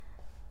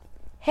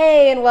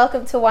Hey, and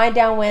welcome to Wind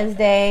Down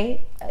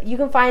Wednesday. You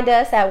can find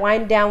us at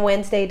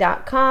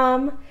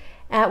winddownwednesday.com,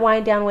 at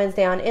Wind Down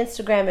Wednesday on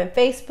Instagram and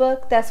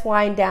Facebook. That's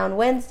Wind Down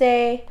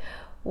Wednesday.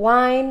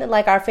 Wine,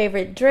 like our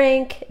favorite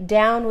drink,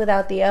 down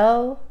without the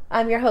O.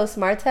 I'm your host,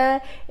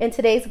 Marta, and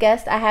today's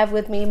guest I have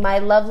with me my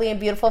lovely and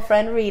beautiful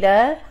friend,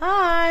 Reda.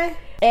 Hi.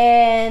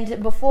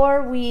 And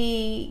before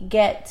we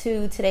get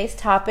to today's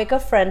topic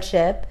of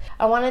friendship,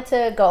 I wanted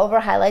to go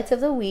over highlights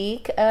of the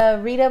week.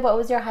 Reda, what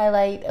was your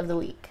highlight of the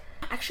week?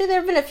 Actually, there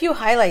have been a few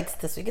highlights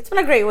this week. It's been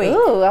a great week.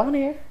 Ooh, I want to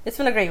hear. It's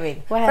been a great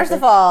week. What First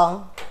happened? of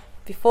all,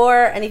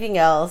 before anything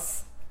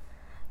else,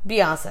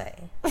 Beyonce.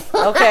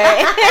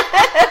 Okay?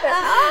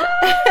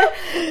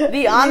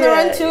 The On the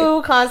Run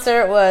 2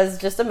 concert was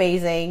just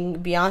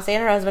amazing. Beyonce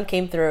and her husband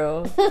came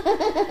through.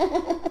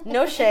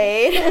 No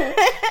shade.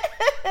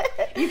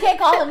 You can't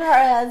call him her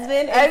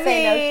husband and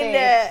say no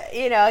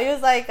shade. He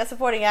was like a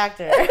supporting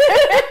actor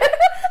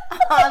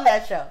on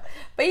that show.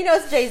 But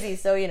it's Jay-Z,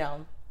 so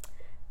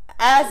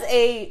As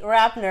a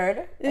rap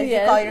nerd, as you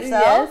call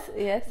yourself,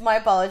 yes. My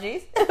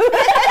apologies. To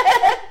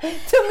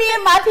me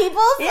and my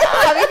peoples?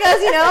 Yeah,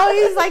 because,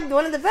 he's like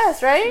one of the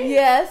best, right?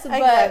 Yes,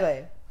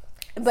 exactly.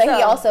 But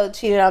he also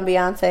cheated on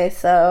Beyonce,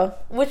 so...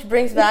 Which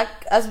brings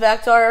us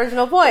back to our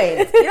original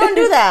point. You don't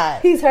do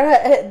that. He's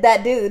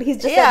that dude. He's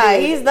just a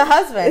dude. He's the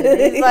husband.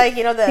 He's like,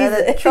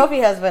 the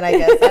trophy husband, I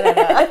guess. I don't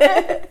know.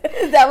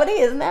 Is that what he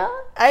is now?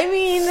 I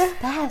mean...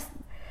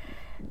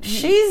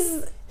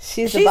 She's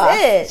the boss.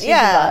 It. She's the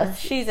boss.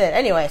 She's it.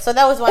 Anyway, so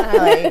that was one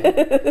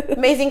highlight.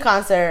 Amazing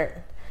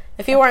concert.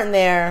 If you weren't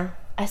there...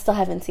 I still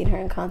haven't seen her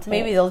in concert.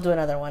 Maybe they'll do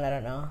another one. I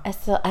don't know.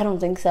 I don't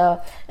think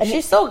so.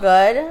 She's so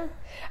good.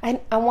 I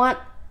want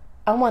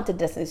the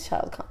Destiny's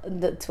Child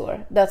the tour.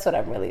 That's what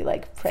I'm really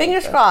like praying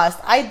Fingers for. crossed.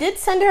 I did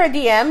send her a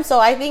DM,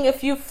 so I think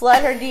if you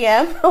flood her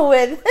DM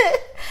with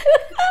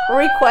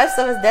requests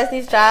of his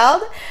Destiny's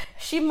Child,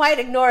 she might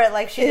ignore it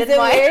like she did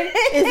mine.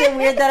 Is it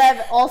weird that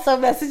I've also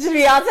messaged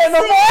Beyonce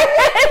before?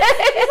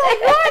 It's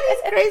like, what?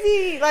 These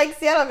crazy, like,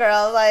 Seattle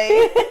girls. Like,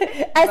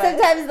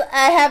 sometimes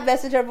I have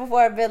messaged her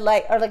before and been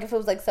like, or like if it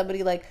was like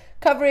somebody like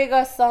covering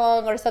a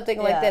song or something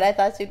like that,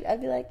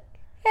 I'd be like,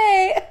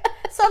 hey.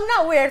 So I'm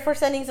not weird for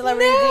sending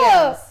celebrity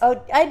DMs.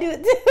 Oh, I do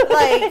it too.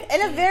 Like,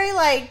 in a very,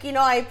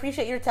 I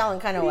appreciate your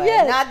talent kind of way.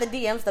 Yes. Not the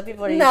DMs that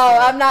people are used to. No,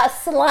 I'm not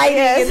sliding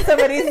in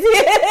somebody's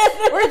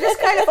DMs. We're just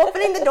kind of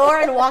opening the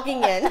door and walking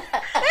in.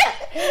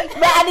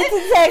 But I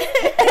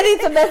need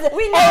to message.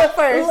 We know it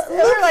first.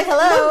 We're like,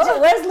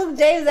 hello. Where's Luke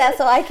James at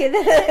so I can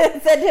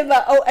send him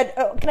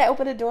can I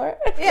open a door?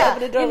 Yeah.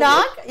 You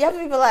knock. You have to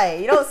be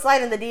polite. You don't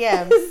slide in the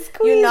DMs.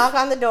 You knock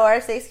on the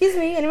door, say, excuse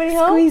me, anybody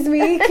home? Squeeze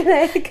me.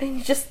 Can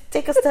you just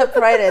take a step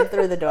right in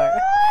through the door?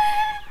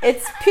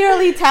 It's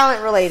purely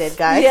talent related,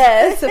 guys.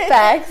 Yes,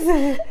 facts.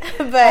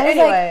 But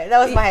anyway, that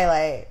was my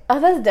highlight. Oh,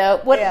 that's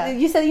dope. What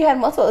you said you had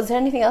multiple. Is there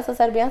anything else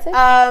outside of Beyonce?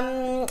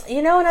 Now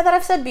that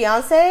I've said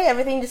Beyonce,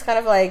 everything just kind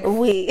of like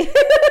faded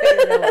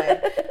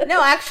away.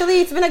 No,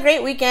 actually, it's been a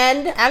great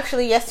weekend.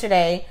 Actually,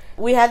 yesterday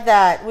we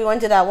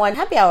went to that one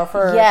happy hour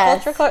for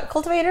culture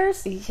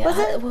cultivators. Yeah. Was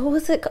it? What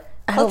was it?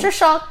 Culture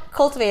Shock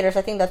Cultivators.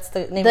 I think that's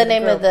the name.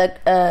 Of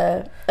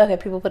the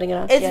people putting it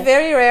on. It's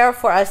very rare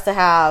for us to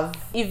have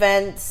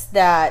events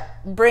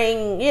that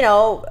bring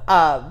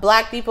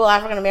Black people,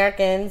 African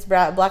Americans,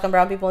 Black and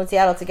brown people in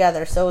Seattle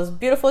together. So it was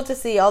beautiful to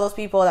see all those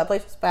people. That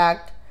place was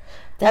packed.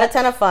 Had a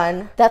ton of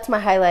fun. That's my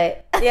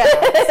highlight. Yeah.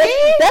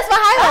 See? That's my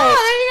highlight.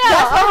 Oh, there you go.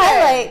 That's my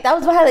highlight. That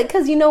was my highlight.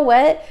 Because you know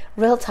what?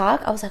 Real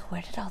talk. I was like,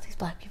 where did all these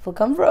Black people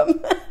come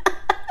from?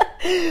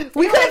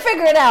 We couldn't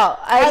figure it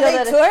out. Are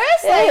they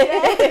tourists?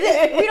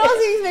 We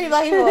don't see these many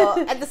Black people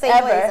at the same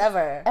place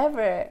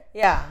ever.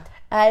 Yeah.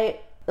 I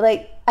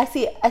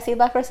see a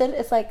Black person.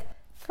 It's like,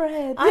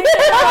 friend. I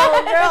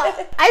know,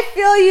 girl. I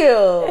feel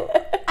you.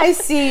 I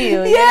see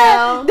you. Yeah. You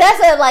know? That's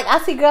it. Like, I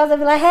see girls and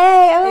be like,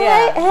 hey. I'm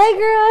like, hey,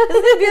 girl.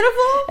 Isn't it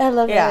beautiful? I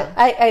love it.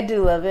 I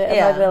do love it. I'm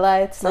not gonna lie.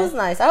 It's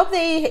nice. I hope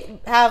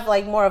they have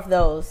more of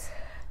those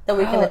that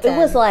we can attend. It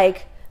was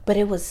but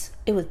it was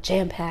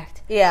jam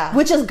packed. Yeah.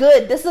 Which is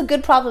good. This is a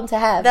good problem to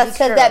have. That's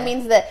because true. that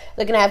means that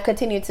they're going to have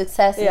continued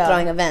success in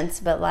throwing events.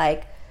 But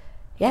exactly.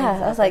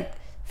 I was like,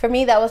 for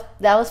me, that was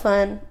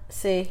fun.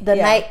 See. The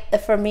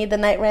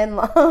night ran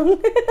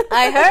long.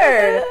 I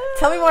heard.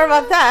 Tell me more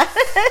about that.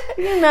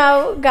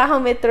 Got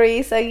home at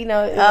 3, so, it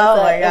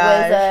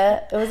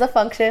was a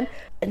function.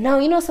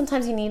 No,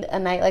 sometimes you need a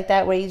night like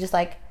that where you just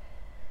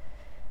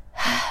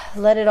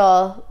let it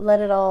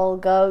all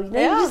go.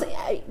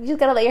 You just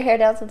gotta let your hair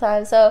down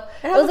sometimes. So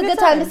it was a good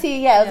time to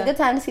see. Yeah, it was a good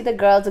time to see the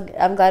girls.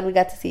 I'm glad we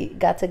got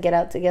to get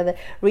out together.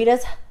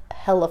 Reda's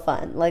hella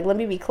fun. Let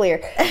me be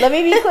clear.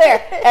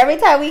 Every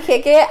time we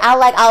kick it,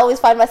 I always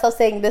find myself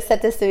saying this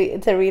sentence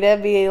to Reda,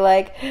 being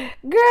like,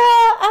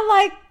 "Girl," I'm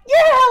like,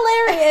 "You're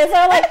hilarious."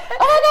 Or like,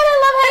 "Oh my god, I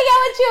love hanging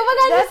out with you. Oh my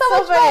god, you're so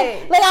much fun."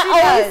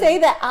 I always say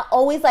that. I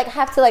always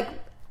have to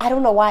I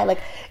don't know why. Like,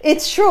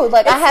 it's true.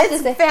 Like,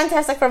 it's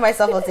fantastic for my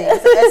self-esteem.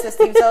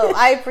 Esteem. So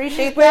I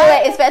appreciate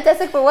that. Wait, it's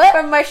fantastic for what?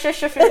 For my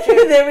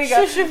there we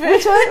go.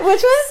 Which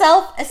one?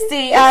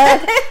 Self-esteem.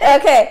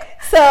 Okay.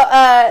 So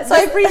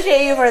I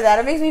appreciate you for that.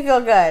 It makes me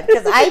feel good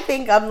because I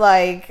think I'm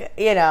like,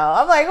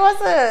 what's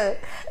the,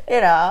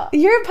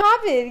 You're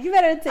popping. You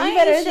better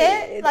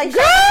shit. Like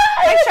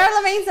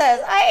Charlamagne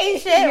says, I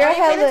ain't shit. You're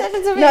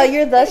attention to me. No,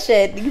 you're the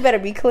shit. You better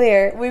be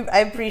clear. I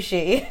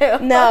appreciate you.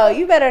 No,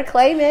 you better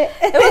claim it.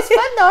 It was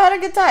fun though. I had a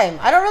good time.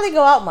 I don't really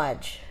go out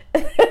much.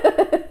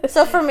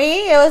 So for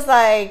me, it was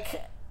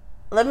like,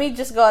 let me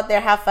just go out there,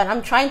 have fun.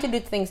 I'm trying to do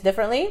things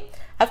differently.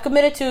 I've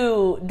committed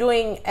to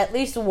doing at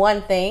least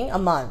one thing a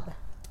month.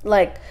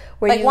 Like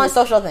one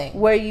social thing.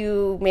 Where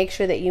you make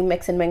sure that you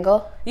mix and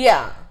mingle?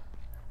 Yeah.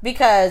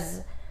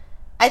 Because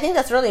I think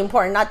that's really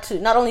important,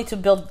 not only to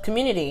build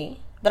community,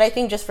 but I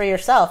think just for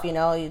yourself,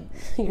 your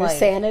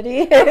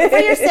sanity. For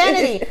your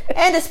sanity.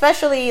 And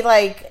especially,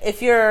 like,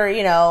 if you're,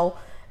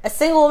 a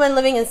single woman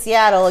living in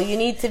Seattle, you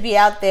need to be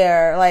out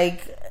there,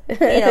 like,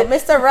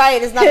 Mr.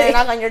 Right is not going to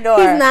knock on your door.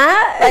 He's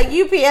not? Like,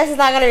 UPS is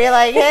not going to be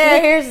like, hey,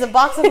 here's the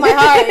box of my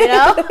heart,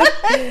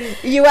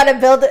 You want to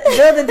build a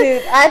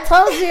dude. I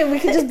told you, we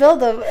could just build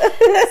them.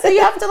 So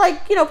you have to,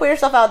 like, put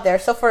yourself out there.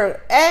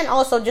 And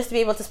also just to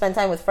be able to spend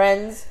time with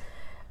friends.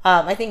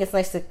 I think it's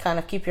nice to kind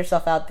of keep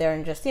yourself out there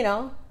and just,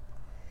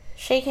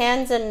 shake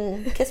hands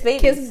and kiss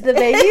babies. Kiss the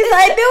babies.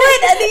 I knew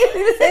it. I knew you were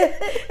going to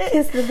say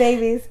kiss the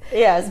babies.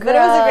 Yes, but it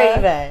was a great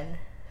event.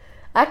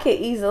 I could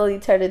easily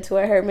turn into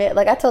a hermit.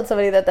 Like, I told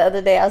somebody that the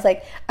other day. I was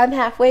like, I'm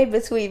halfway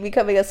between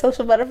becoming a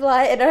social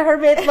butterfly and a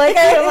hermit. Like,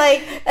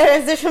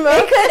 transition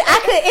mode.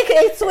 It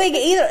could swing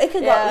either. It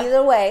could go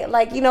either way.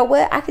 Like, you know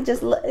what? I could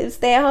just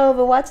stay at home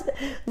and watch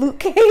Luke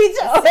Cage,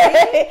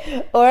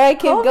 or I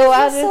could go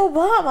out. So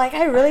bummed. Like,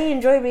 I really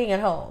enjoy being at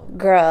home,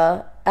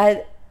 girl.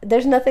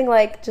 There's nothing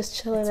like just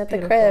chilling at the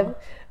crib,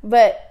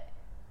 but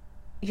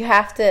you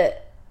have to.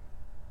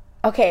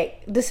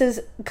 Okay, this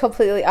is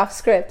completely off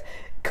script.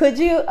 Could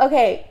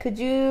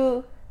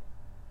you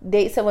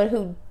date someone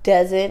who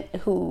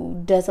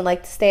doesn't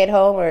like to stay at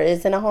home or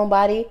isn't a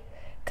homebody?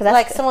 Because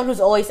like someone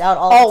who's always out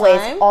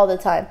all the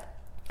time.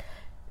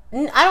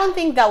 I don't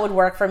think that would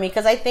work for me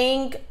because I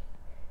think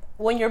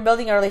when you're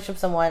building a relationship with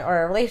someone,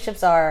 or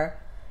relationships are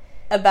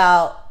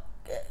about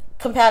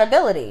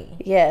compatibility.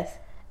 Yes.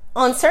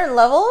 On certain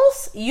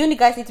levels, you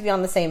guys need to be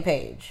on the same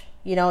page.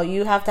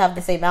 You have to have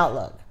the same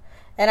outlook,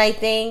 and I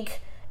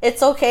think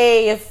it's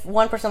okay if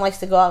one person likes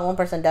to go out and one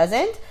person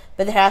doesn't,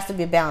 but there has to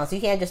be a balance. You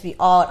can't just be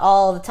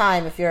all the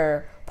time if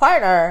your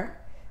partner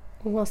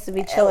wants to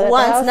be chilling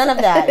wants none of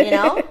that,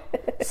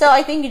 So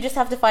I think you just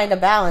have to find a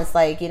balance.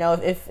 Like,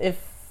 if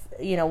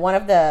one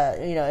of the,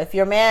 if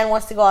your man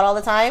wants to go out all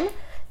the time,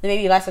 then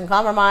maybe you guys can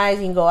compromise.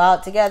 You can go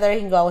out together. He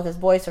can go out with his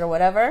boys or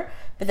whatever.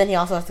 But then he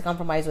also has to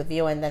compromise with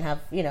you and then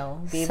have, be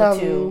able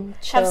to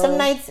have some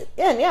nights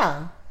in.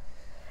 Yeah.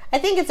 I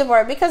think it's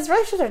important because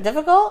relationships are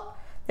difficult.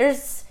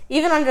 There's,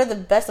 even under the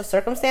best of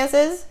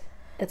circumstances,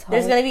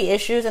 there's going to be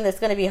issues and it's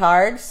going to be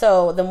hard.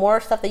 So the more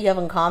stuff that you have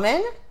in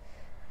common,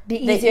 the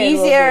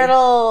easier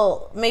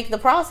it'll make the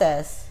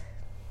process.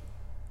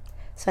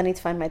 So I need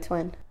to find my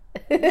twin.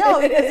 No,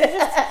 because it's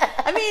just,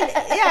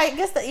 I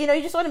guess that, you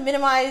just want to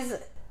minimize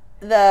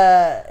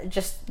the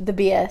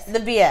BS. The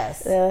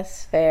BS.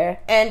 That's fair.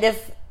 And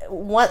if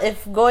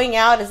going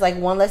out is like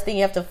one less thing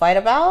you have to fight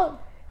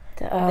about,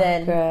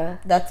 then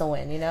that's a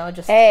win, I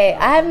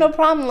have no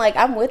problem. Like,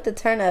 I'm with the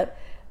turn up,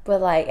 but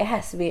like it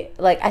has to be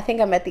like, I think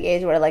I'm at the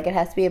age where like it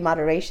has to be in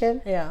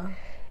moderation. Yeah.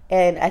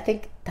 And I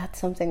think that's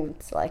something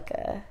that's like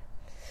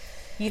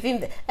you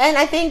think and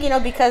I think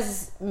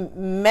because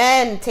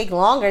men take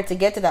longer to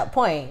get to that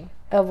point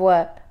of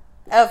what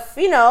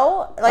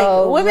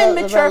women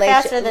mature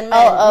faster than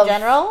men in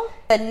general,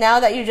 but now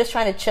that you're just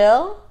trying to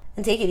chill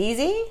and take it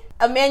easy,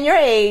 a man your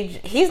age,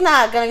 he's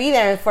not gonna be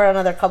there for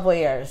another couple of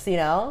years.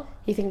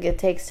 You think it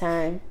takes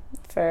time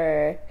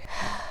for...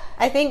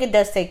 I think it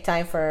does take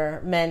time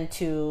for men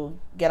to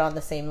get on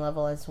the same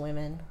level as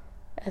women.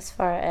 As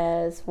far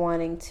as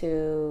wanting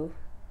to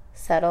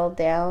settle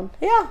down?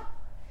 Yeah.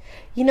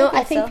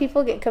 I think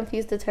people get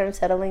confused the term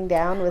settling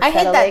down with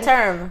settling. I hate that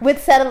term.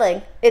 With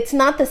settling. It's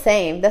not the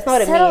same. That's not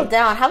what it means. Settle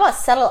down. How about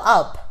settle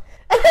up?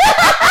 I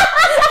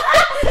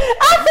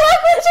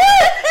fuck with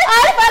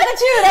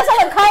you. That's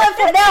what I'm calling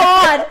from now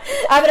on.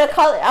 I'm going to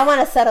call it, I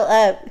want to settle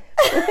up.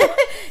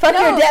 Fuck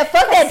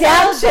that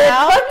down shit.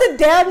 Fuck the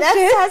down shit. That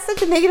has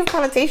such a negative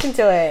connotation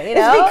to it. It's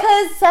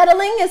because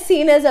settling is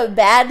seen as a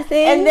bad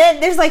thing. And then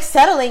there's like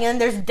settling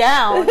and there's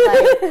down.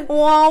 Like,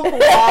 womp womp.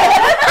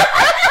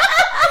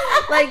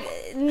 Like,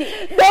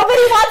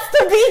 nobody wants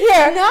to be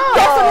here. No.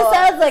 That's what it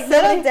sounds like.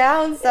 Settle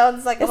down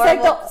sounds like a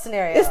horrible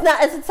scenario. It's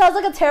not. It sounds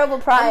like a terrible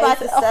prize. I'm about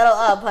to settle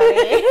up,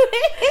 honey.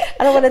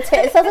 I don't want to.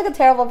 It sounds like a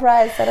terrible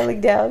prize,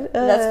 settling down.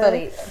 That's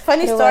funny.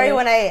 Funny story.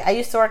 When I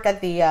used to work at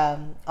the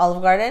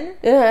Olive Garden.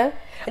 Uh-huh.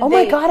 Oh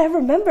my God, I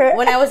remember.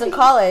 When I was in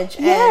college.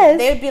 And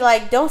they would be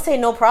like, don't say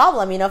no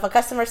problem. You know, if a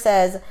customer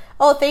says,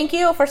 oh, thank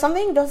you for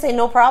something, don't say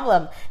no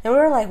problem. And we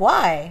were like,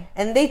 why?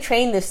 And they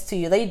train this to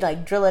you. They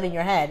like drill it in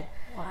your head.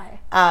 Why?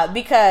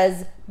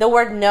 Because the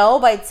word no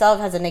by itself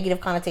has a negative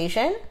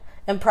connotation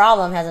and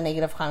problem has a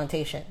negative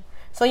connotation.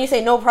 So when you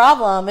say no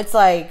problem, it's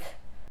like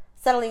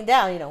settling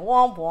down, you know,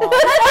 womp womp.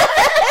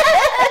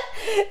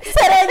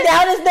 Settling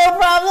down is no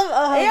problem.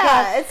 Oh, yeah,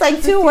 God. It's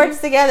like two words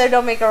together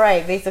don't make a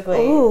right,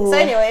 basically. Ooh. So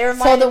anyway, it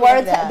reminds me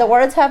of that. The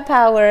words have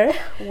power.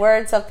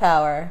 Words have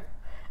power.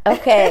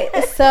 Okay,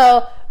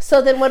 so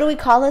then what do we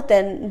call it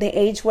then? The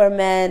age where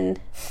men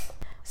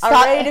are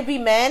ready to be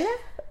men?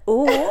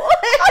 Ooh.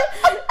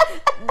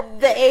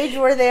 The age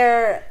where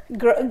they're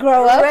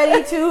grow up,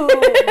 ready to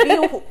be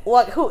who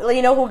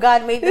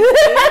God made them to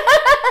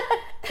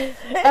be.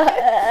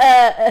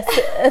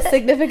 A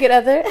significant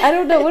other. I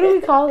don't know. What do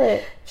we call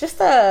it?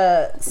 Just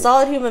a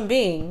solid human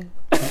being.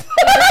 It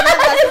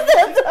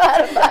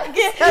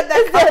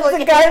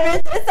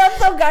sounds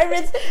so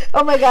garbage.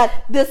 Oh my God,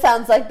 this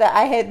sounds like the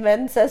I hate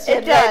men session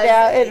right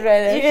now.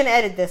 You can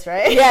edit this,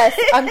 right? Yes,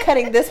 I'm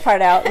cutting this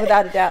part out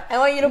without a doubt. I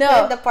want you to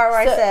put in the part where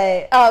I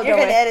say, you're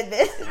going to edit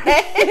this.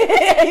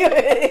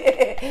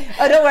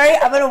 Oh, don't worry.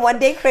 I'm going to one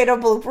day create a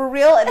blooper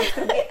reel and it's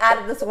going to be out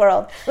of this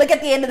world. Like at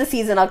the end of the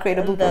season, I'll create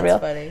a blooper reel.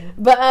 That's funny.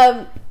 But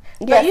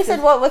But you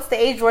said what's the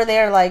age where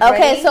they're like okay,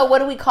 ready? So what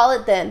do we call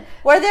it then?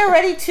 Where they're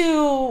ready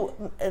to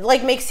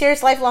like make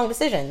serious lifelong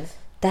decisions.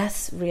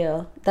 That's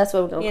real. That's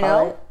what we're going to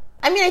call it.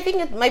 I mean, I think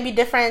it might be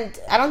different.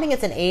 I don't think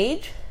it's an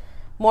age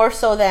more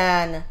so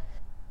than,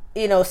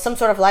 some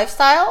sort of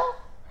lifestyle.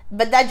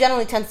 But that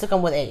generally tends to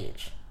come with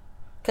age.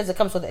 Because it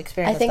comes with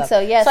experience. I think so,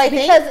 yes. So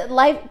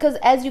because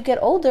as you get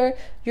older,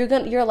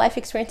 your life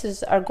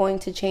experiences are going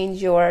to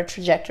change your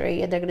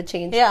trajectory, and they're going to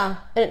change. Yeah,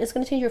 and it's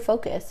going to change your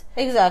focus.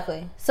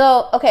 Exactly.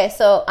 So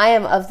so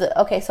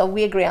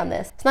we agree on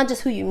this. It's not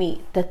just who you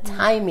meet. The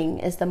timing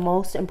is the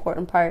most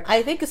important part.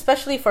 I think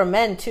especially for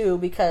men too,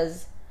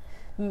 because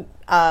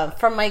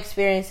from my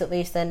experience at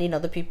least, and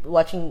the people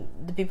watching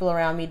the people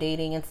around me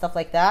dating and stuff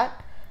like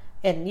that,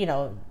 and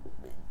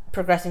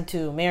progressing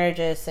to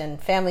marriages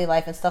and family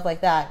life and stuff like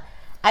that.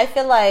 I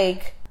feel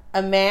like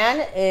a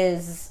man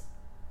is,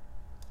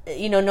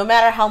 no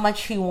matter how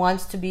much he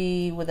wants to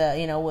be with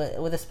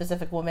a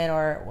specific woman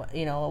or,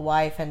 a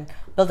wife and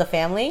build a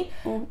family,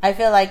 I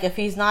feel like if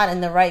he's not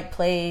in the right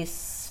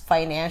place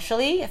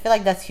financially, I feel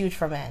like that's huge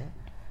for men.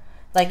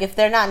 Like if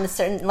they're not in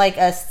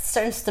a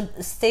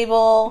certain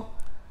stable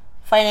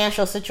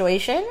financial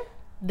situation,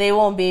 they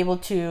won't be able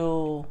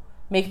to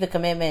make the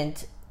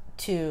commitment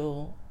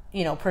to,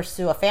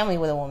 pursue a family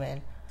with a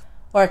woman.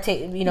 Or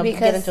get into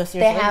a serious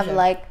they have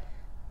relationship.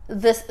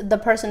 the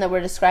person that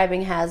we're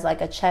describing has like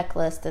a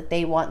checklist that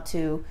they want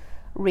to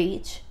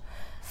reach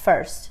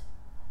first.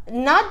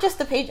 Not just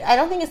the paycheck. I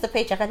don't think it's the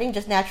paycheck. I think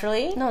just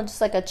naturally. No,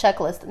 just like a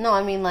checklist. No,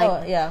 I mean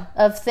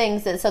of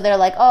things that so they're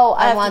like, oh,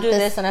 I want to do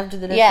this and I have to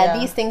do this. Yeah,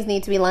 these things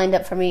need to be lined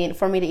up for me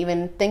to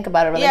even think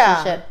about a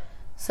relationship. Yeah.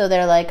 So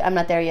they're like, I'm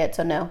not there yet,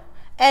 so no.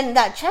 And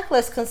that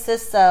checklist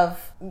consists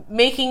of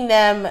making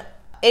them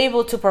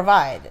able to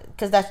provide,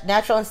 because that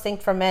natural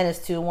instinct for men is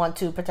to want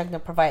to protect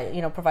and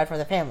provide for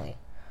the family.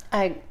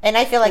 I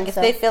feel like if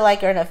they feel like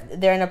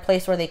they're in a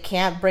place where they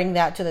can't bring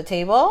that to the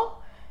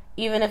table,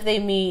 even if they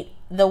meet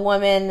the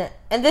woman,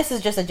 and this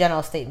is just a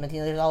general statement,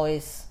 there's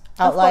always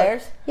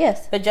outliers.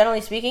 Yes. But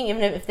generally speaking,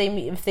 even if they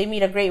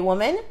meet a great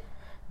woman,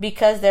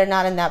 because they're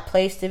not in that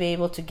place to be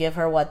able to give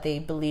her what they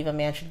believe a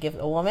man should give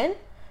a woman,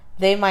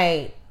 they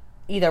might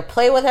either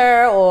play with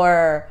her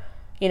or,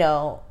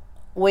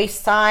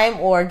 waste time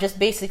or just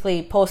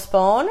basically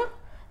postpone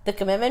the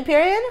commitment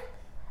period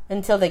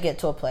until they get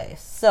to a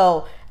place.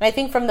 So, and I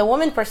think from the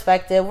woman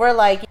perspective, we're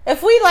like,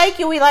 if we like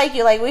you, we like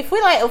you. Like, if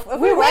we're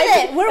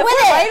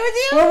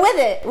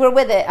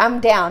with it.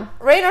 I'm down.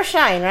 Rain or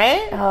shine,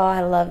 right? Oh,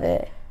 I love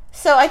it.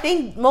 So I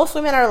think most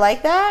women are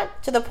like that,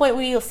 to the point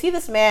where you'll see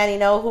this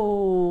man,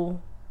 who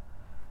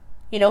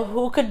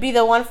could be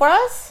the one for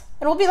us,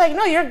 and we'll be like,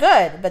 no, you're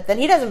good. But then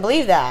he doesn't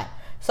believe that.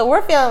 So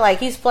we're feeling like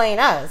he's playing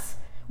us.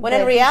 When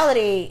in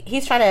reality,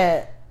 he's trying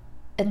to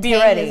be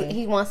ready.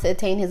 He wants to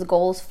attain his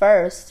goals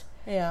first.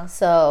 Yeah.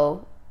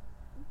 So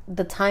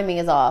the timing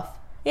is off.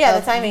 Yeah,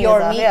 the timing is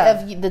off.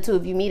 Of the two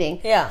of you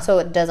meeting. Yeah. So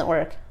it doesn't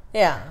work.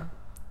 Yeah.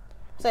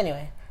 So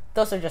anyway,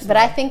 those are just. But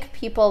I think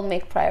people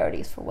make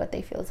priorities for what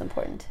they feel is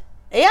important.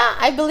 Yeah,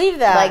 I believe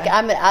that. Like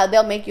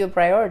they'll make you a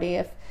priority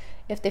if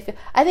they feel.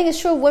 I think it's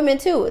true of women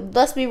too.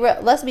 Let's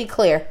be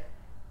clear.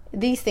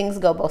 These things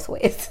go both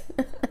ways.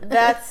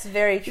 That's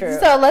very true.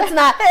 So let's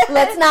not put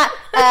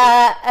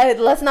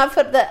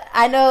the.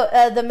 I know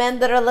the men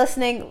that are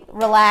listening.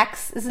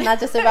 Relax. This is not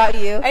just about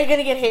you. Are you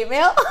gonna get hate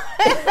mail?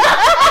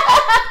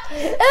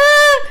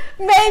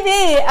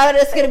 Maybe I'm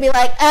just gonna be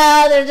like,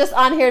 they're just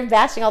on here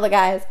bashing all the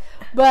guys.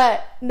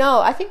 But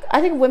no, I think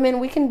women,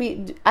 we can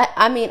be.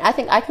 I mean, I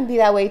think I can be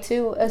that way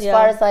too. As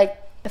far as like,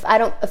 if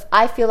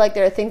I feel like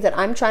there are things that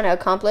I'm trying to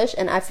accomplish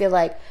and I feel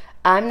like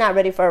I'm not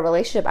ready for a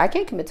relationship, I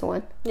can't commit to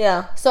one.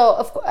 Yeah.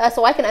 So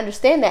so I can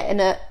understand that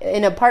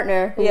in a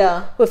partner who,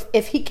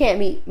 if he can't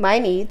meet my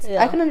needs,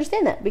 I can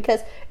understand that,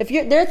 because if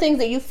there are things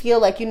that you feel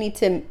like you need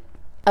to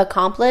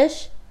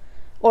accomplish,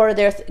 or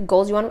there are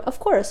goals you want, of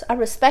course, I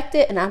respect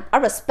it, and I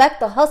respect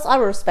the hustle, I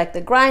respect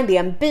the grind, the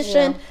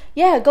ambition.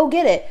 Yeah, go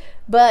get it.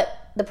 But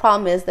the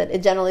problem is that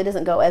it generally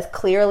doesn't go as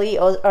clearly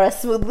or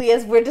as smoothly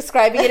as we're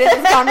describing it in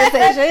this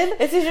conversation.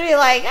 It's usually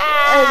like,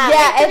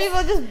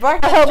 people just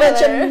bark at a whole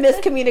bunch of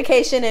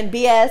miscommunication and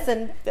BS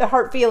and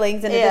hurt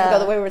feelings, and it doesn't go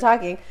the way we were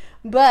talking.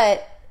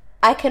 But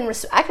I can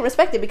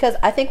respect it, because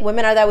I think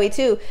women are that way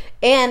too,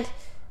 and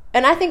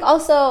I think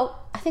also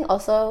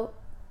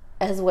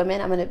as women,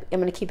 I'm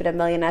gonna keep it a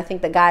million. I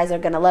think the guys are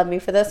gonna love me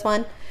for this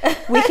one.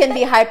 We can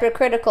be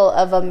hypercritical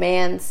of a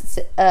man's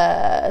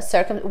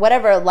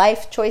whatever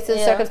life choices,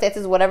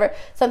 circumstances, whatever.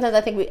 Sometimes I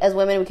think as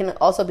women we can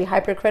also be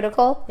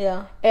hypercritical.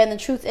 Yeah. And the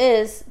truth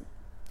is,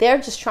 they're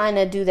just trying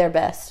to do their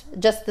best,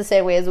 just the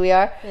same way as we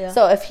are. Yeah.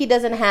 So if he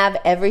doesn't have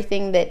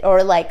everything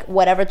or like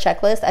whatever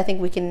checklist, I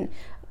think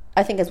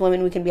as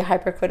women we can be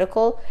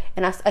hypercritical,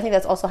 and I think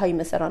that's also how you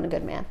miss out on a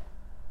good man.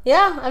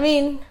 Yeah, I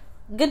mean,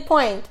 good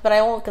point, but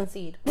I won't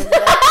concede. We're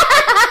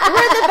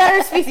the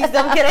better species. No,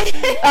 I'm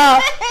kidding.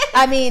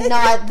 I mean,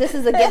 no, this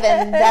is a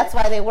given. That's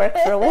why they work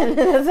for women.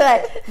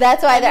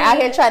 That's why they're out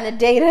here trying to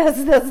date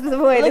us. That's the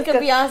point. Look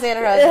at Beyonce and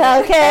her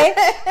husband. Okay,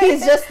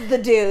 he's just the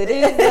dude.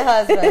 He's the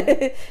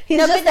husband. He's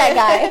just that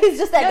guy. He's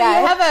just that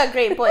guy. You have a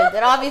great point.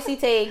 It obviously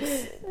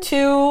takes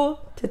two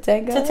to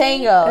tango.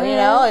 You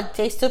know, it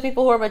takes two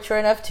people who are mature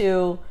enough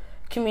to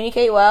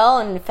communicate well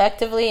and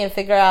effectively and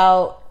figure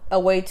out a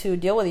way to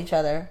deal with each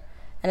other.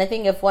 And I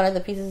think if one of the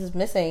pieces is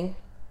missing,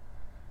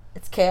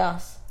 it's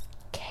chaos.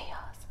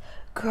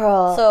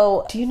 Girl.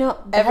 So do you know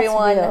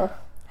everyone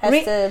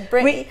has to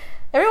bring...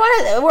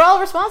 we're all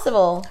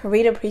responsible.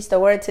 Reda preached the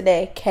word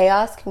today.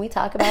 Chaos. Can we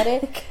talk about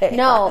it?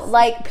 No,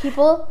 like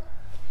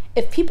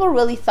if people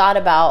really thought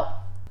about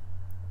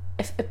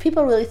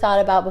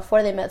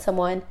before they met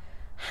someone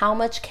how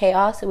much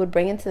chaos it would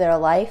bring into their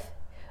life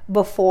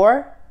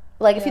before,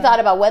 like if you thought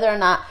about whether or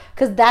not,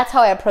 because that's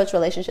how I approach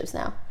relationships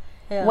now.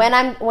 Yeah. When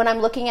I'm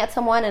looking at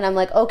someone and I'm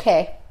like,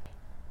 okay,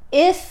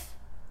 if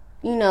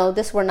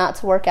this were not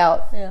to work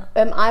out,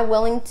 am I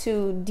willing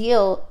to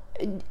deal?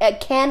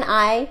 Can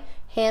I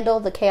handle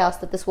the chaos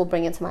that this will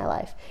bring into my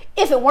life?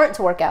 If it weren't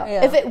to work out,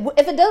 if it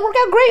does work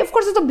out, great. Of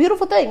course, it's a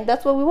beautiful thing.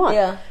 That's what we want.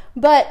 Yeah.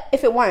 But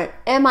if it weren't,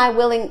 am I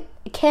willing?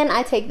 Can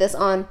I take this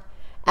on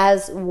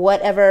as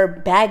whatever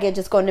baggage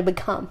it's going to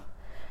become?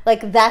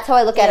 Like, that's how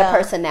I look at a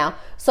person now.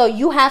 So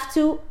you have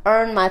to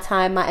earn my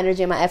time, my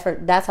energy, and my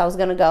effort. That's how it's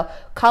going to go.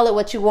 Call it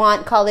what you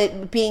want. Call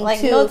it being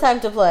like no time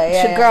to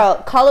play. Girl,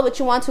 call it what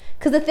you want to.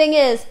 Because the thing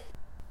is,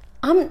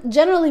 I'm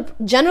generally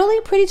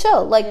pretty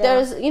chill. Like,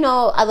 there's,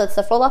 I let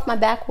stuff roll off my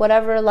back,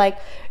 whatever. Like,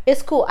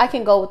 it's cool. I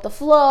can go with the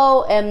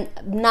flow, and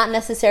I'm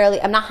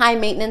not high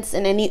maintenance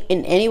in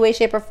any way,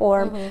 shape, or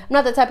form. Mm-hmm. I'm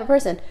not that type of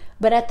person.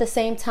 But at the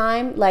same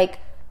time, like,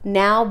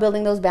 now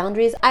building those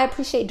boundaries, I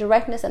appreciate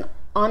directness and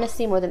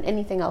honesty more than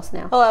anything else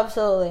now. Oh,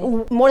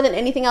 absolutely. More than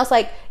anything else.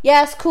 Like,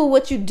 yeah, it's cool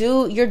what you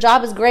do. Your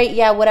job is great.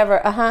 Yeah,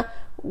 whatever.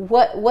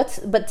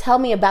 But tell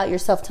me about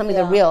yourself. Tell me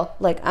the real.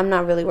 Like, I'm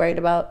not really worried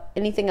about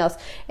anything else.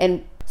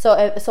 And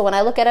so when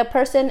I look at a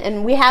person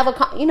and we have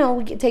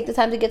we take the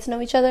time to get to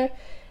know each other,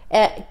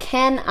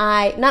 can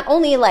I not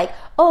only like,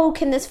 oh,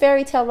 can this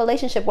fairy tale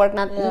relationship work?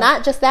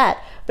 Not just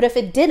that, but if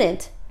it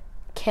didn't,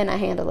 can I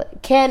handle it?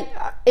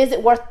 Is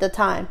it worth the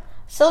time?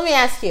 So let me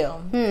ask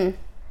you.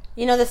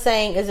 You know the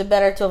saying, is it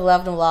better to have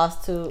loved and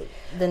lost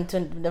than to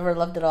never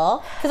loved at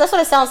all? Because that's what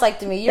it sounds like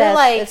to me.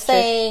 You're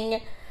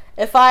saying,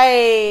 if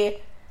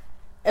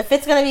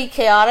it's going to be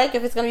chaotic,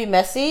 if it's going to be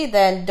messy,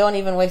 then don't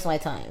even waste my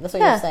time. That's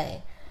what you're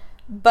saying.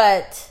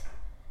 But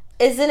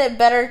isn't it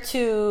better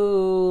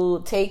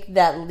to take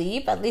that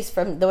leap, at least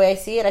from the way I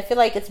see it? I feel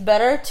like it's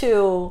better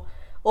to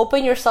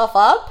open yourself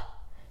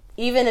up,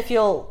 even if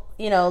you're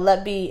going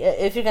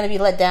to be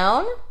let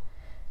down.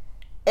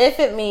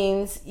 If it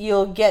means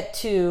you'll get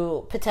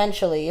to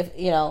potentially,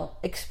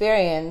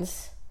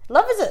 experience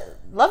love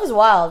is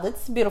wild.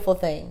 It's a beautiful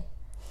thing.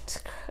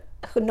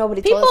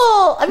 Nobody told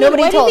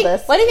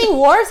us. Why do you think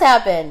wars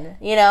happen?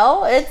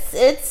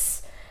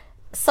 It's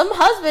some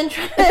husband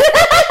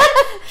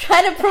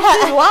trying to prove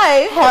his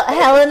wife.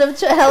 Helen of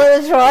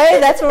Troy.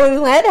 That's where we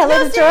went.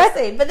 Helen of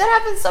Troy. But that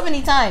happens so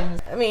many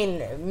times. I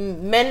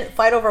mean, men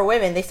fight over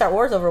women. They start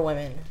wars over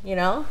women.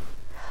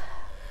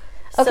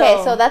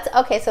 Okay, so that's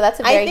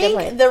a very good point.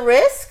 I think the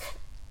risk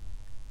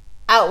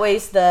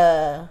outweighs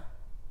the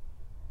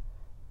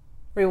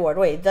reward.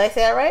 Wait, did I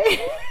say that right?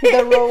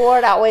 The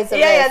reward outweighs the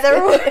risk. Yeah, the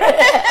reward.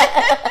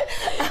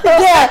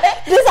 Yeah,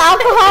 this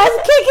alcohol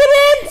is kicking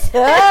in.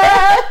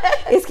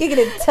 It's kicking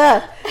in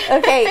tough.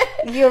 Okay,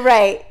 you're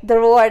right. The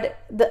reward.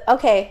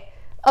 Okay.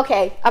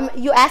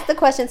 You asked the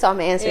question, so I'm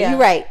gonna answer. You're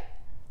right.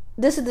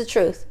 This is the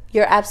truth.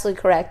 You're absolutely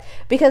correct.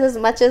 Because as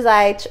much as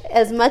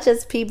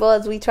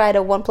we try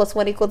to 1 +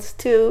 1 =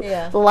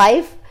 2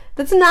 life,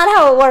 That's not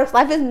how it works.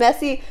 Life is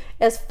messy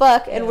as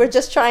fuck, and we're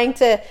just trying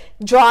to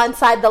draw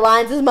inside the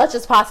lines as much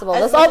as possible.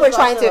 That's all we're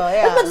trying to.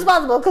 Yeah. As much as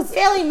possible, because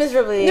failing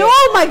miserably.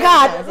 Oh my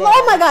god!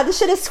 Oh my god! This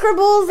shit is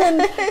scribbles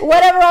and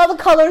whatever. All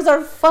the colors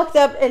are fucked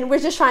up, and we're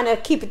just trying to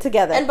keep it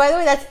together. And by the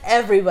way, that's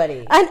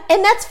everybody. And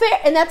that's fair.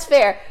 And that's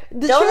fair.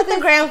 Don't let the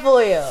gram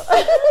fool you.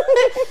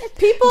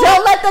 People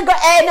don't let the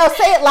Hey, no,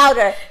 say it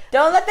louder.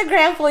 Don't let the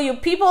gram fool you.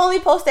 People only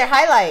post their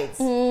highlights.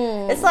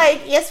 It's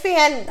like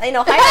ESPN,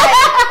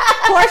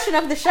 highlight portion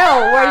of the show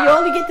where you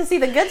only get to see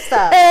the good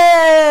stuff.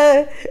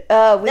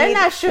 They're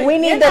not sure. We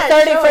need the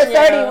 30 for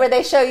 30 where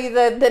they show you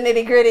the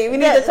nitty gritty. We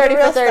need the 30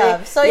 for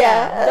 30 stuff. So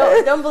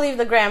don't believe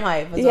the gram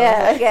hype.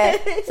 Yeah,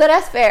 okay. So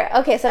that's fair.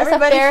 Okay, so that's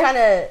everybody's fair. trying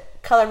to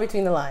color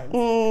between the lines.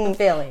 I'm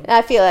failing.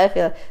 I feel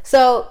it.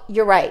 So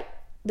you're right.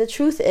 The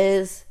truth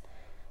is,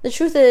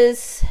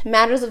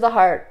 matters of the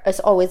heart is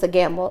always a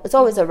gamble. It's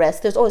always a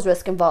risk. There's always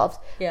risk involved.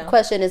 Yeah. The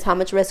question is, how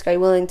much risk are you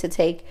willing to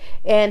take?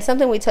 And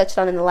something we touched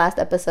on in the last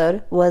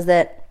episode was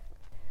that,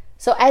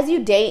 so as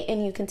you date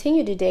and you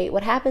continue to date,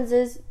 what happens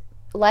is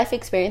life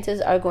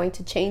experiences are going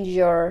to change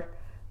your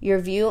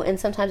view, and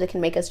sometimes it can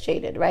make us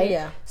jaded, right?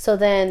 Yeah. So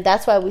then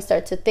that's why we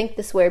start to think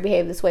this way or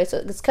behave this way. So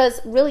it's because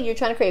really you're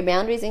trying to create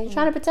boundaries and you're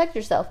trying to protect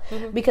yourself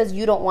because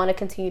you don't want to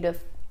continue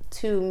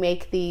to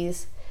make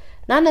these,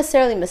 not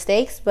necessarily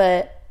mistakes,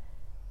 but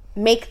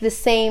make the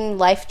same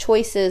life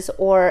choices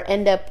or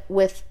end up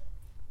with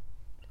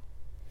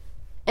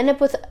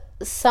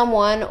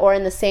someone or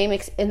in the same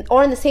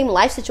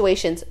life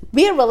situations,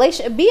 be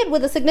it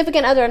with a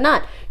significant other or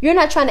not. You're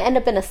not trying to end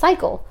up in a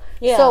cycle.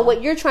 Yeah. So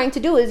what you're trying to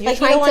do is you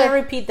don't want to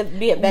repeat the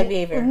bad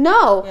behavior.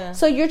 No. Yeah.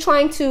 So you're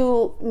trying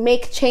to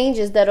make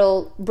changes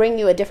that'll bring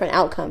you a different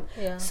outcome.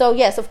 Yeah. So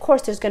yes, of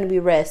course there's going to be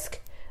risk,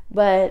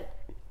 but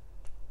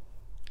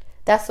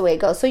that's the way it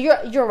goes. So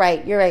you're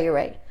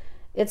right.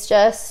 It's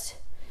just,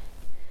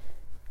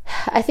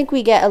 I think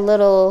we get a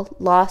little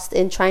lost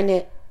in trying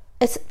to.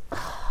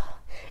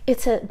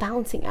 It's a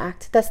balancing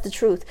act. That's the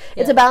truth.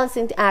 Yeah. It's a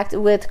balancing act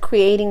with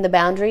creating the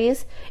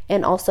boundaries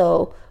and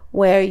also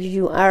where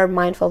you are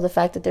mindful of the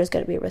fact that there's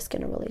going to be a risk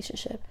in a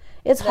relationship.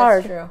 It's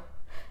hard. That's true.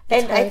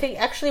 And I think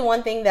actually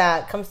one thing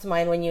that comes to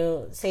mind when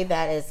you say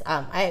that is,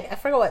 I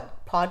forgot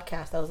what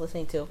podcast I was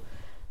listening to,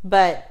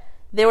 but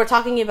they were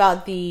talking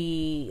about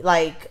the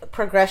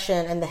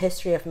progression and the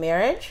history of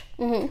marriage.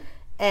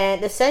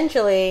 And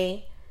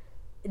essentially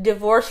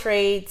divorce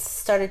rates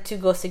started to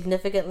go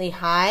significantly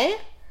high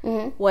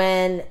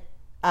when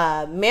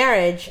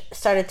marriage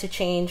started to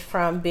change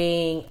from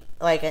being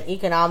like an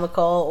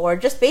economical or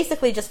just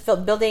basically just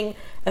building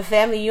a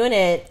family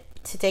unit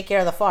to take care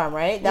of the farm,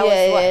 right? That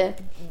was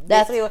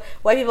basically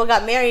why people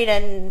got married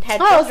and had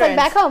children. It's like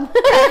back home.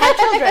 Had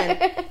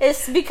children.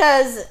 It's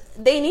because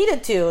they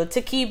needed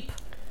to keep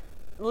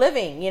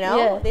living,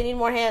 they need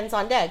more hands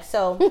on deck.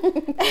 So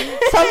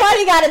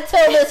somebody got to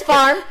till this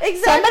farm.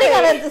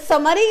 Exactly.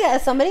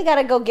 Somebody got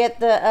to go get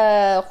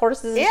the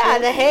horses.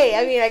 And the hay.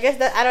 I mean, I guess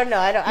that I don't know.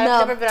 I've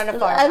never been on a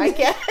farm. I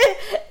can't.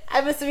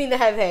 I'm assuming they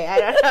have hay. I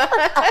don't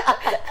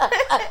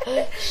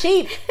know.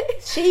 Sheep.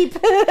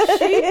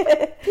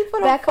 People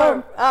back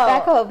home. Oh.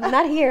 Back home.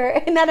 Not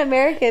here. Not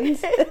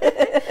Americans. They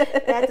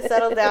had to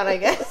settle down, I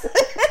guess,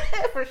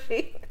 for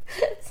sheep.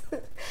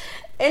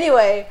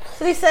 Anyway,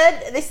 so they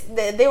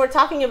said they were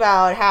talking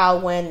about how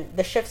when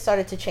the shift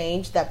started to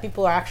change, that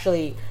people are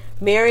actually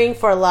marrying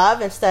for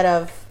love instead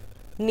of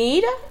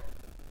need.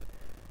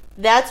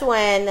 That's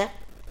when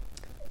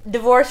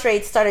divorce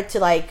rates started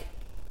to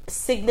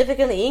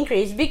significantly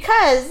increase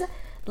because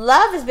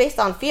love is based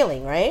on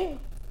feeling, right?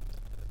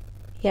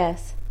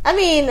 Yes. I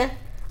mean,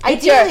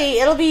 ideally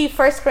it'll be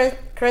 1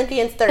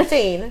 Corinthians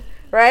 13,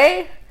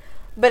 right?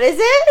 But is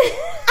it?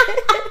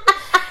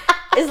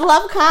 Is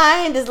love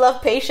kind? Is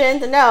love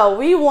patient? No,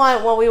 we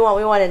want what we want.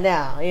 We want it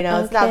now.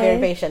 It's not very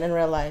patient in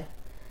real life.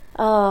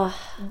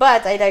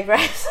 But I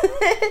digress.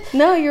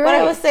 No, you're right.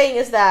 What I was saying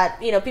is that,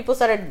 people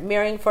started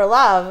marrying for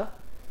love,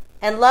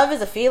 and love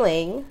is a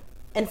feeling,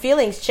 and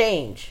feelings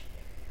change.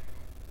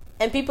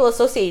 And people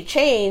associate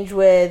change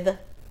with,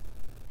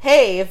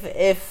 hey,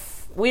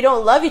 if we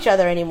don't love each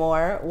other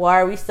anymore, why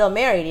are we still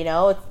married?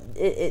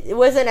 It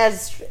wasn't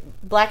as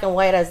black and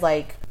white as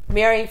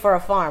marrying for a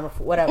farm or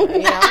whatever,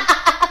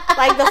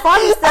 the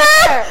farm is still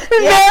there.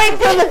 Marrying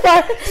for the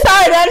farm.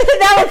 Sorry, that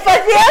would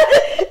fuck me up.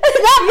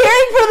 Not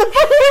marrying for the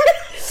farm.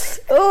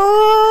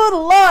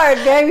 Oh, Lord,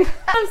 baby.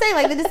 I'm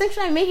saying, the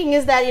distinction I'm making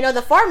is that,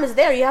 the farm is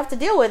there. You have to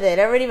deal with it.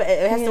 Everybody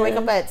has to wake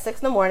up at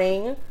 6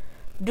 a.m,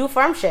 do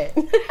farm shit.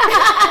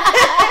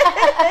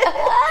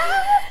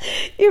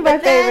 You're my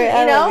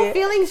favorite.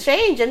 Feelings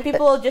change, and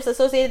people just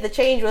associated the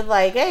change with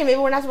hey, maybe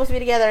we're not supposed to be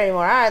together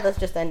anymore. All right, let's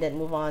just end it and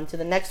move on to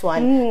the next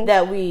one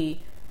that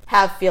we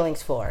have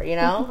feelings for,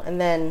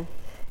 and then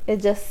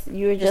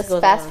you were just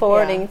fast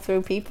forwarding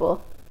through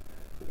people.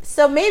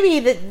 So maybe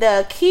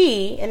the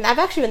key, and I've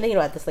actually been thinking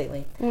about this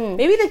lately,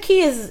 maybe the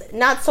key is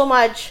not so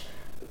much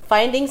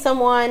finding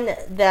someone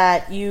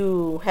that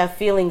you have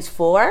feelings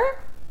for,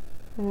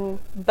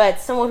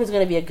 but someone who's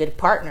going to be a good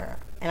partner.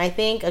 And I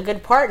think a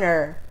good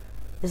partner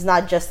is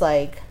not just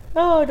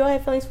oh, do I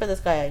have feelings for this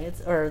guy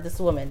or this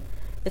woman?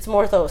 It's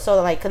more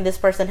so like, can this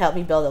person help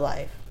me build a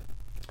life?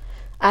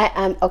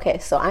 I'm okay.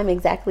 So I'm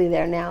exactly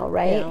there now,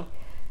 right?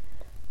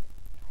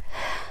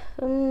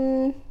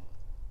 The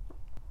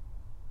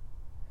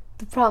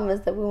problem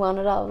is that we want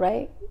it all,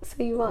 right?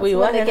 So you want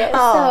it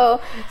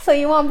all. So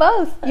you want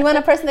both. You want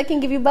a person that can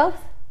give you both.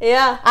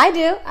 Yeah, I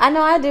do. I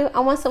know I do. I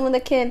want someone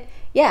that can.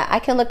 Yeah, I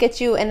can look at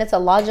you, and it's a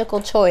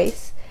logical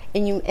choice,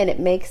 and it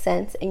makes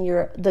sense, and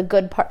you're a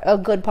good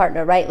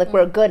partner, right? Like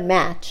we're a good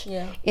match.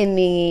 Yeah. In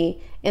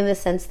the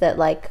sense that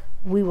like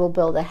we will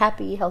build a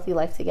happy, healthy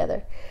life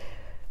together.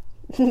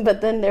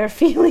 But then there are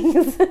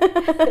feelings.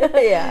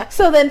 Yeah.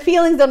 So then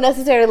feelings don't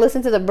necessarily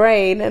listen to the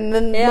brain, and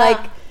then like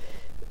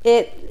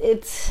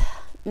it's.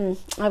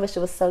 I wish it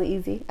was so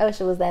easy. I wish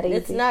it was that easy.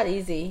 It's not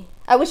easy.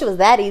 I wish it was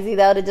that easy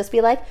though, to just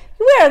be like,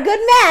 we're a good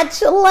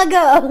match. Let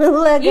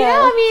go.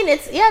 Yeah, I mean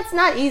it's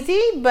not easy,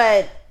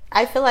 but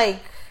I feel like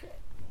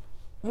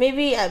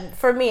maybe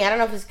for me, I don't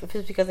know if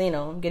it's because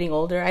I'm getting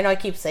older. I know I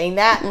keep saying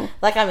that. Mm-mm.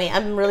 Like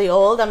I'm really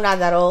old. I'm not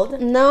that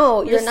old.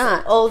 No, you're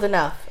not old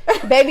enough,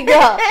 baby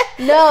girl.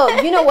 No,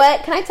 you know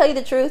what? Can I tell you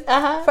the truth?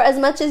 Uh-huh. For as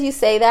much as you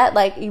say that,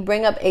 like you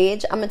bring up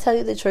age, I'm gonna tell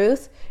you the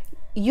truth.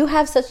 You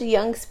have such a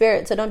young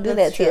spirit, so don't do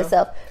that to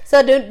yourself.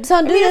 It's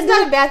not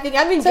a bad thing.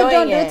 I'm enjoying it. So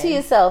don't do it to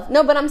yourself.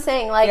 No, but I'm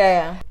saying like,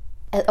 yeah.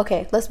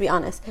 Okay, let's be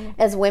honest. Mm-hmm.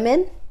 As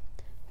women,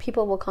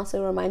 people will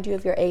constantly remind you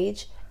of your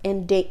age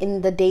in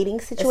the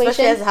dating situation,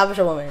 especially as a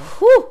Habesha woman.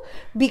 Whew,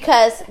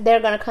 because they're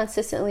gonna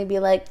consistently be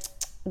like,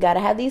 gotta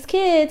have these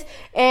kids,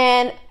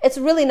 and it's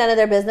really none of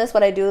their business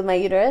what I do with my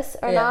uterus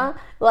or not.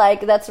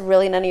 Like that's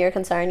really none of your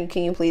concern.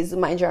 Can you please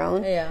mind your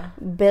own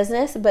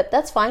business? But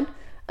that's fine.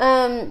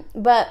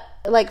 But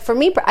like for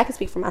me, I can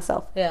speak for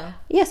myself. Yeah.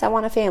 Yes, I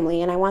want a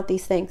family and I want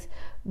these things,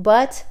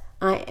 but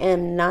I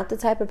am not the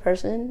type of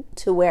person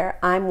to where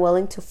I'm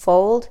willing to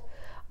fold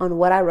on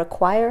what I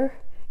require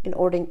in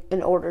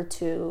order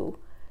to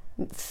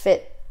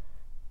fit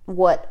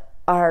what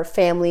our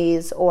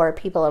families or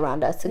people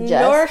around us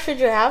suggest. Nor should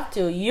you have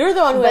to. You're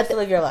the one who has to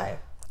live your life.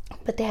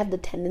 But they have the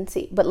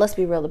tendency. But let's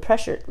be real. The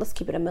pressure. Let's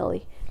keep it a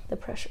milli. The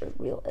pressure is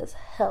real as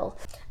hell.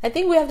 I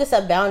think we have to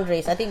set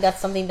boundaries. I think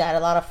that's something that a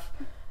lot of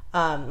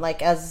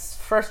like as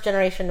first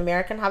generation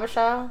American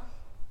Habesha,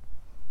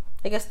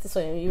 I guess that's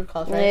what you would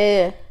call it,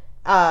 right?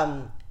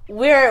 Yeah.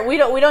 We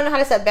don't know how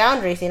to set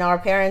boundaries. Our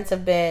parents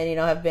have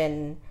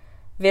been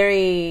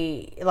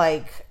very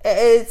like,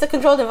 it's a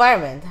controlled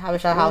environment,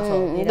 Habesha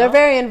household. They're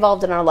very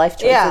involved in our life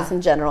choices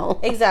in general.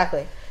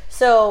 Exactly.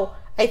 So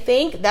I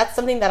think that's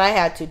something that I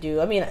had to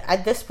do. I mean,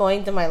 at this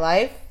point in my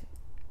life,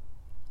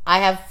 I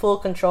have full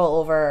control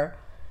over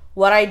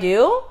what I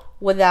do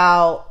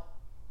without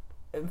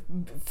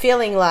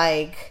feeling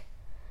like,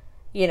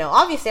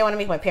 obviously I want to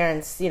make my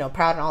parents,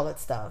 proud and all that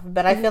stuff.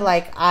 But I feel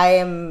like I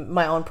am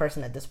my own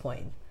person at this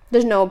point.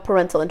 There's no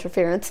parental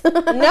interference.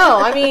 No,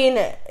 I mean,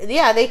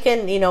 yeah, they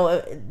can,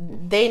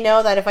 they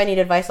know that if I need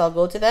advice, I'll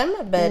go to them.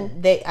 But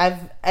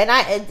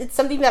it's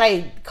something that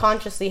I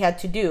consciously had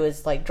to do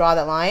is like draw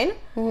that line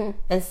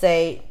and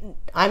say,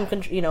 I'm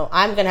going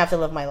to have to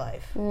live my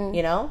life,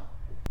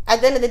 At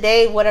the end of the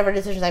day, whatever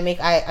decisions I make,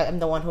 I'm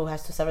the one who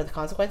has to suffer the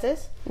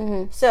consequences.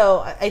 Mm-hmm. So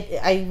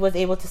I was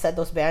able to set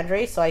those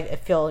boundaries. So I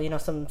feel,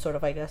 some sort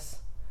of, I guess,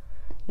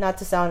 not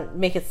to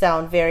make it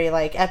sound very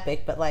like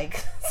epic, but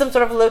like some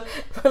sort of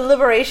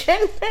liberation.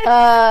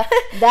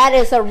 That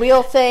is a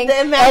real thing,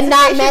 the emancipation and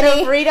not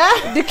many. Of Reda.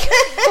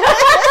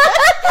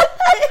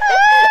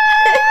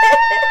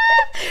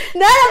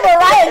 Not a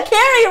Mariah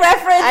Carey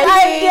reference.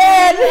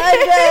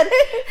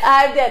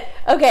 I did.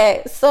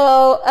 Okay,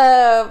 so.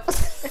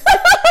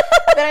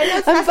 But I know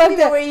it's not something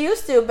that we're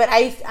used to. But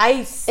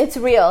it's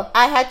real.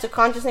 I had to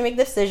consciously make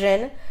the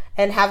decision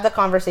and have the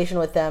conversation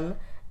with them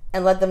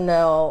and let them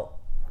know,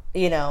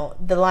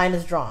 the line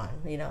is drawn.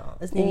 And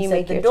you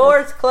said the door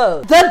is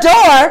closed. The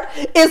door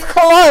is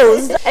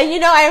closed.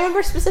 And I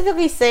remember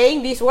specifically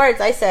saying these words.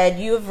 I said,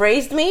 "You have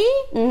raised me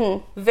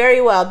very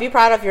well. Be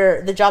proud of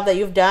the job that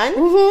you've done.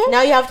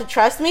 Now you have to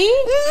trust me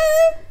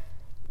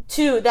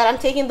that I'm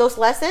taking those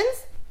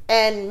lessons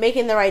and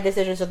making the right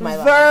decisions with my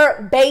life."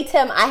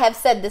 Verbatim, I have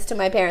said this to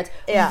my parents.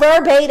 Yeah.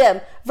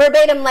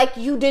 Verbatim, like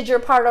you did your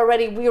part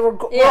already. We're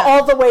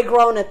all the way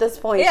grown at this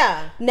point.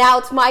 Yeah. Now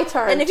it's my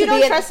turn. And if you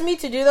don't trust me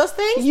to do those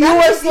things, you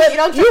were slipping.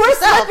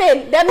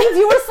 That means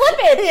you were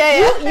slipping.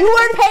 You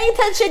weren't paying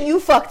attention. You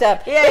fucked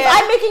up. If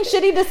I'm making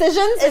shitty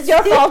decisions, it's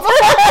your fault.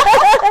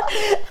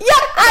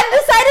 I've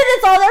decided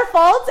it's all their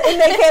fault,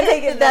 and they can't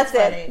take it. That's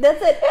it.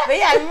 That's it. But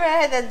I remember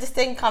I had that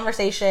distinct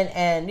conversation,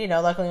 and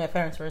luckily my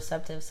parents were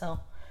receptive, so.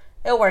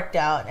 It worked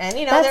out, and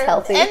that's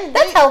healthy. And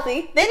that's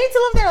healthy. They need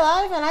to live their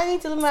life, and I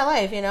need to live my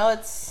life.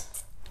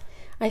 It's.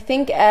 I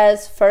think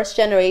as first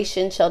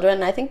generation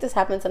children, I think this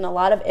happens in a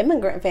lot of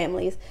immigrant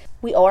families.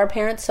 We owe our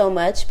parents so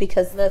much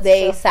because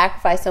they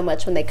sacrifice so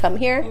much when they come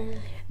here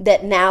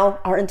that now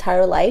our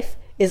entire life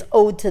is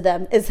owed to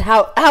them. Is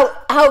how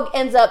it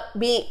ends up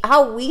being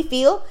how we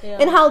feel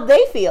and how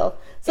they feel.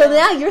 So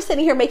now you're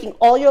sitting here making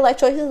all your life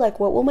choices like,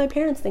 what will my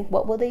parents think?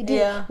 What will they do?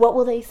 What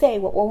will they say?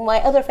 What will my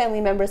other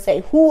family members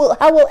say?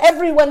 How will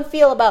everyone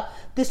feel about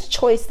this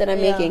choice that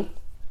I'm making?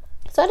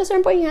 So at a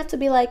certain point, you have to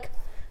be like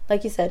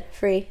you said,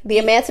 free. The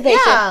emancipation.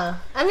 Yeah.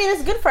 I mean,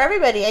 it's good for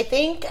everybody. I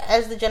think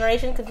as the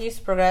generation continues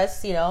to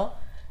progress,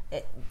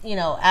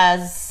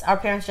 as our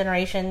parents'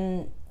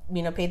 generation,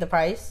 paid the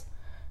price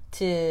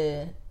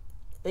to,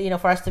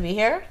 for us to be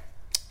here.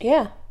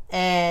 Yeah.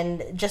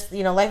 And just,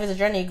 life is a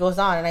journey. It goes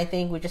on. And I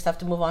think we just have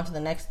to move on to the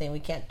next thing. We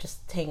can't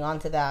just hang on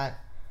to that.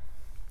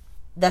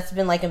 That's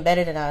been,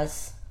 embedded in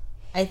us.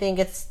 I think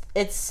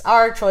it's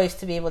our choice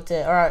to be able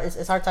to, or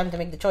it's our time to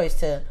make the choice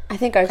to. I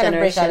think our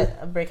generation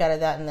break out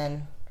of that, and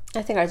then.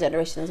 I think our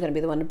generation is going to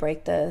be the one to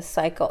break the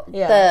cycle.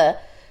 Yeah.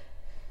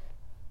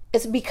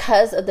 It's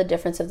because of the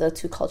difference of the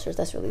two cultures.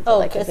 That's really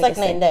it's like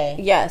night and day.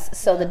 Yes.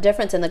 So the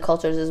difference in the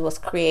cultures is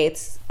what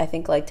creates, I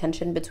think,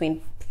 tension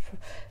between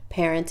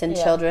parents and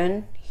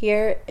children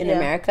here in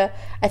America.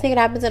 I think it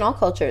happens in all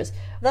cultures.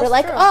 We're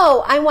like, true.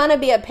 Oh, I want to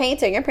be a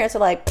painter. Your parents are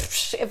like,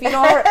 if you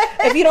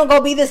don't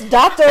go be this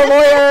doctor,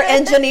 lawyer,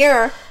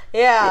 engineer.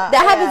 Yeah,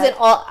 that happens in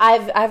all.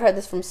 I've heard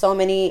this from so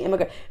many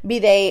immigrants. Be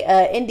they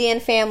Indian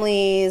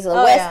families,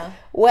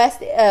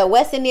 West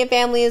Indian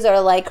families,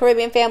 or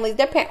Caribbean families.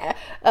 They're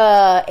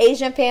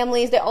Asian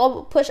families. They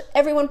all push.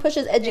 Everyone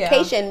pushes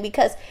education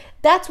because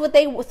that's what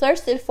they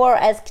thirsted for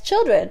as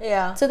children.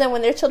 Yeah. So then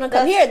when their children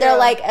come here, they're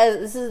like,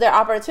 this is their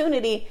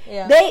opportunity.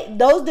 Yeah.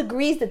 Those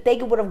degrees that they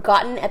would have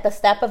gotten at the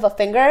snap of a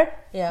finger.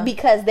 Yeah.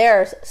 Because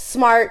they're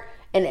smart.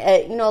 And,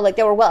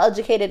 they were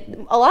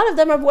well-educated. A lot of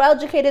them are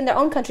well-educated in their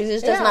own countries.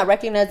 It's just not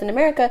recognized in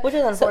America. Which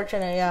is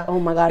unfortunate, Oh,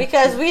 my God.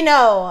 Because we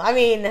know,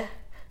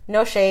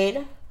 no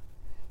shade,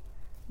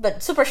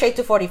 but super shade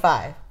to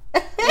 45.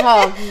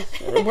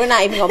 We're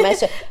not even going to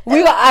mention.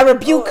 I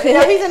rebuke him.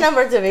 No, he's a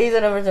number to me.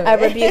 I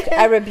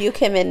rebuke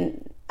him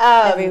in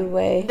every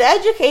way. The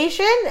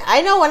education,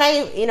 I know when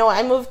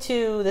I moved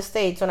to the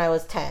States when I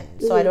was 10.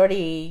 So I'd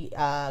already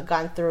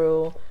gone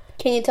through...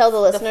 Can you tell the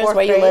listeners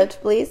where you lived,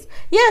 please?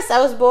 Yes, I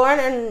was born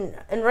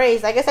and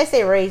raised. I guess I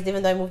say raised,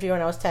 even though I moved here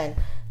when I was 10.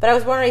 But I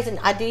was born and raised in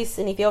Addis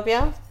in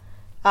Ethiopia.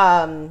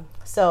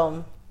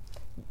 So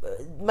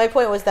my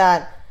point was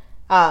that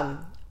by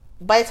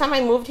the time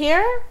I moved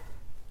here,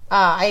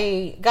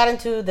 I got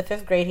into the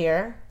 5th grade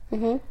here.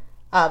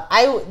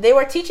 Mm-hmm. They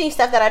were teaching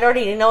stuff that I'd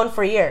already known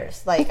for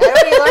years. I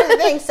already learned the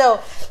things. So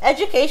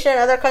education in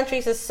other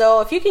countries is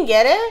if you can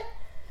get it,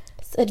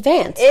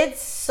 advanced.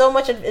 It's so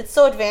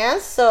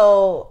advanced.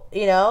 So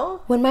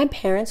when my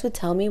parents would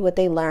tell me what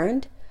they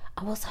learned,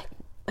 I was like,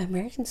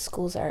 American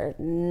schools are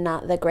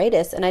not the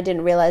greatest, and I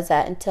didn't realize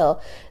that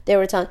until they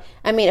were telling.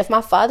 If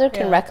my father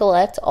can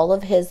recollect all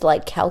of his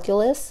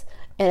calculus,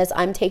 and as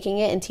I'm taking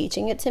it and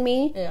teaching it to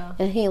me,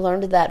 and he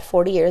learned that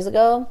 40 years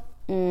ago.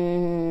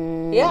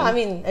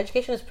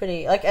 Education is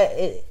pretty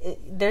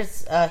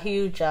there's a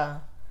huge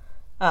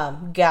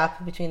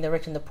gap between the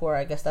rich and the poor.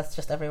 I guess that's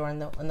just everywhere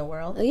in the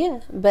world.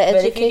 Yeah, but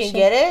education, if you can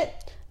get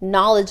it,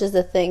 knowledge is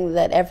the thing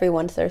that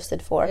everyone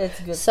thirsted for. It's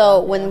good.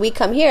 So when we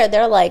come here,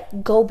 they're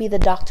like, "Go be the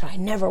doctor I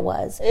never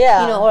was."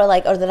 Yeah, or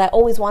that I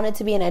always wanted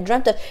to be and I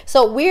dreamt of.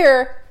 So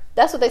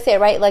that's what they say,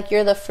 right?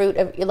 You're the fruit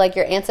of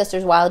your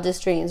ancestors'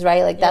 wildest dreams,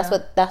 right?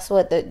 That's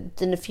what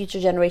the future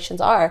generations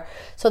are.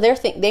 So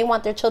they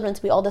want their children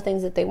to be all the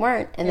things that they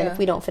weren't, and then if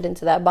we don't fit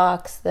into that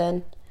box,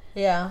 then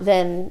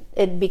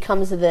it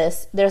becomes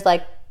this. There's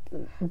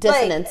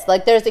dissonance.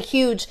 It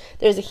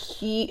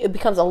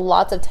becomes a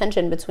lot of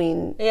tension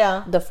between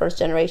the first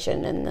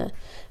generation and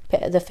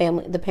the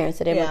family, the parents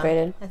that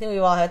immigrated. I think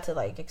we've all had to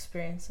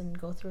experience and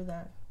go through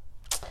that.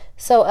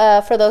 So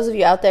for those of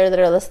you out there that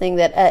are listening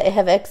that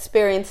have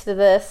experienced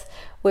this,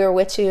 we're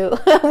with you.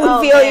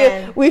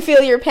 We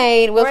feel your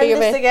pain. We'll feel your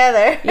pain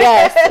together.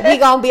 Yes, we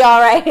gonna be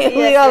all right.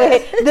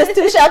 This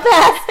too shall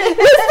pass.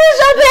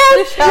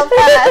 This shall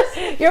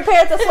pass. Your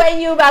parents are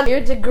swaying you about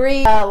your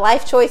degree,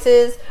 life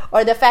choices,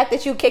 or the fact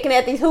that you kicking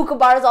at these hookah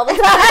bars all the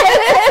time.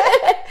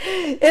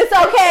 It's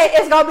okay.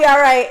 It's gonna be all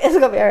right. It's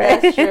gonna be all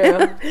right. That's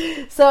true.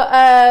 So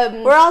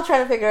we're all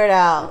trying to figure it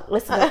out.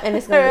 And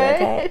it's gonna be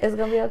okay. It's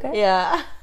gonna be okay. Yeah.